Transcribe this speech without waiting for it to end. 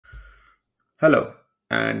Hello,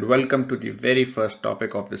 and welcome to the very first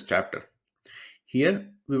topic of this chapter. Here,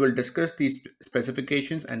 we will discuss the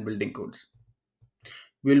specifications and building codes.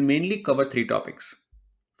 We will mainly cover three topics.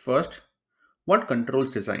 First, what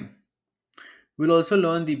controls design? We'll also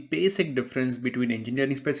learn the basic difference between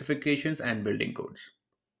engineering specifications and building codes.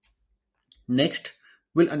 Next,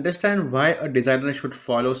 we'll understand why a designer should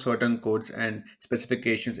follow certain codes and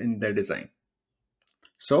specifications in their design.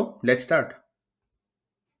 So, let's start.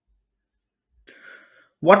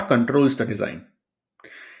 What controls the design?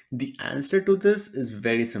 The answer to this is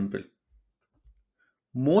very simple.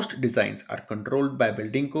 Most designs are controlled by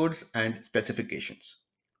building codes and specifications.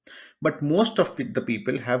 But most of the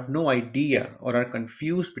people have no idea or are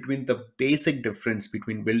confused between the basic difference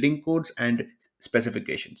between building codes and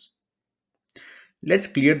specifications. Let's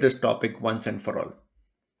clear this topic once and for all.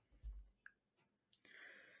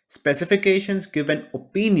 Specifications give an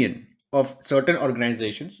opinion of certain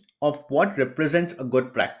organizations of what represents a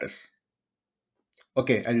good practice.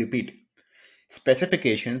 Okay, I'll repeat.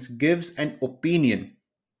 Specifications gives an opinion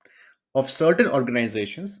of certain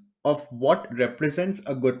organizations of what represents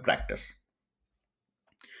a good practice.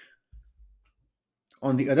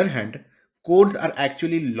 On the other hand, codes are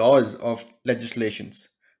actually laws of legislations,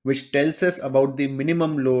 which tells us about the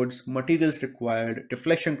minimum loads, materials required,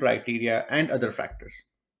 deflection criteria, and other factors.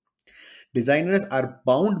 Designers are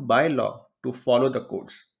bound by law to follow the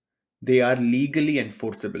codes. They are legally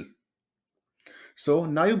enforceable. So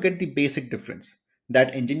now you get the basic difference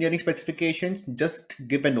that engineering specifications just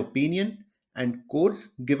give an opinion and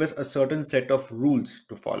codes give us a certain set of rules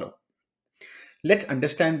to follow. Let's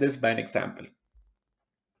understand this by an example.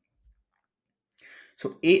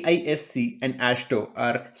 So AISC and ASTO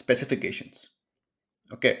are specifications.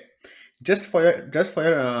 Okay, just for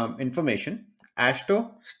your information,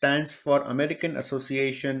 ASTO stands for American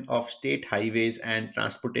Association of State Highways and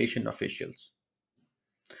Transportation Officials.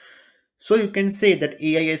 So you can say that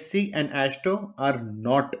AISC and ASTO are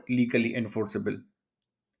not legally enforceable,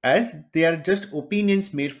 as they are just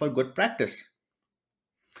opinions made for good practice.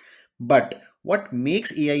 But what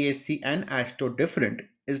makes AISC and ASTO different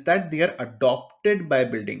is that they are adopted by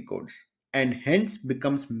building codes and hence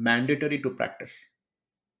becomes mandatory to practice.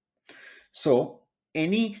 So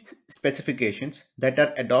any specifications that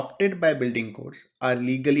are adopted by building codes are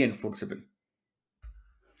legally enforceable.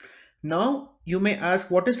 Now you may ask,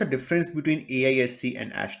 what is the difference between AISC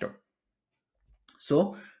and ASTO?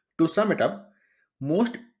 So to sum it up,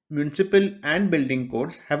 most municipal and building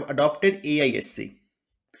codes have adopted AISC,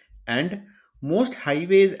 and most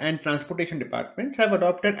highways and transportation departments have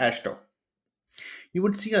adopted ASTO. You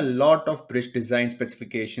would see a lot of bridge design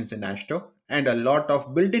specifications in ASTO and a lot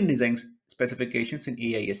of building design specifications in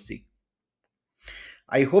AISC.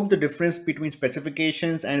 I hope the difference between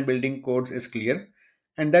specifications and building codes is clear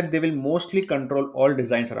and that they will mostly control all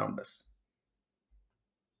designs around us.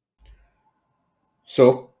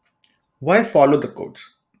 So, why follow the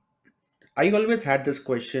codes? I always had this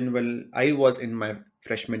question while I was in my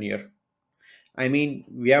freshman year. I mean,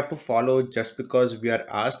 we have to follow just because we are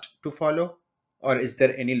asked to follow, or is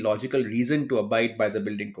there any logical reason to abide by the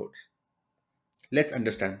building codes? Let's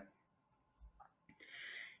understand.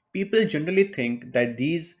 People generally think that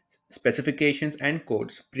these specifications and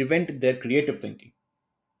codes prevent their creative thinking.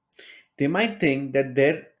 They might think that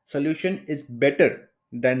their solution is better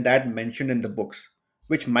than that mentioned in the books,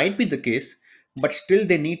 which might be the case, but still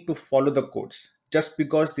they need to follow the codes just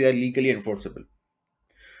because they are legally enforceable.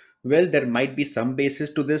 Well, there might be some basis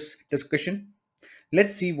to this discussion.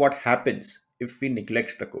 Let's see what happens if we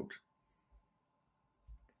neglect the code.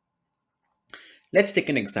 Let's take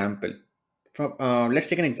an example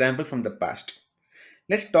from the past.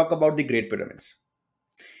 Let's talk about the Great Pyramids.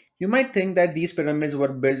 You might think that these pyramids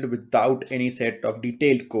were built without any set of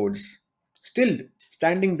detailed codes, still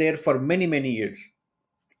standing there for many, many years.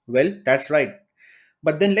 Well, that's right.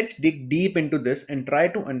 But then let's dig deep into this and try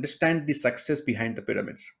to understand the success behind the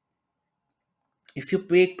pyramids. If you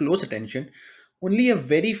pay close attention, only a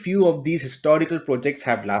very few of these historical projects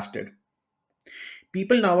have lasted.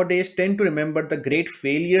 People nowadays tend to remember the great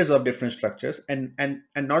failures of different structures and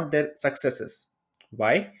not their successes.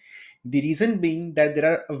 Why? The reason being that there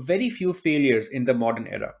are a very few failures in the modern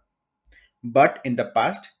era. But in the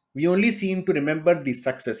past, we only seem to remember the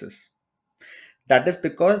successes. That is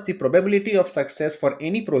because the probability of success for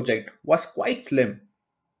any project was quite slim.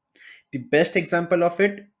 The best example of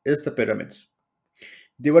it is the pyramids.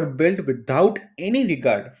 They were built without any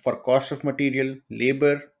regard for cost of material,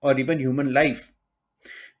 labor, or even human life.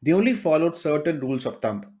 They only followed certain rules of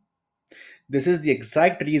thumb. This is the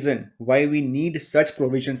exact reason why we need such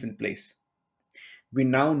provisions in place. We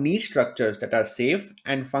now need structures that are safe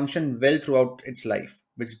and function well throughout its life,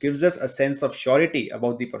 which gives us a sense of surety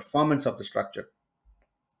about the performance of the structure.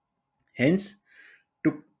 Hence,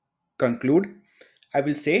 to conclude, I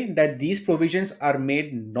will say that these provisions are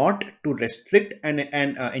made not to restrict an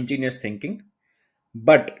engineer's thinking,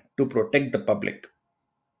 but to protect the public.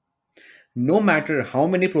 No matter how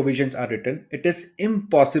many provisions are written, it is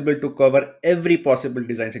impossible to cover every possible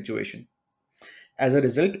design situation. As a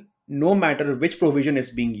result, no matter which provision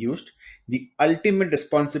is being used, the ultimate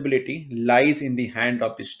responsibility lies in the hand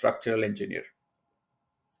of the structural engineer.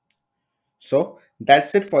 So,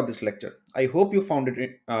 that's it for this lecture. I hope you found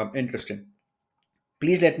it interesting.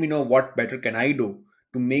 Please let me know what better can I do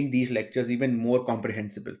to make these lectures even more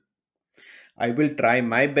comprehensible. I will try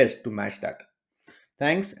my best to match that.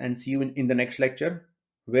 Thanks and see you in the next lecture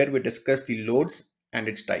where we discuss the loads and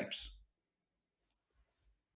its types.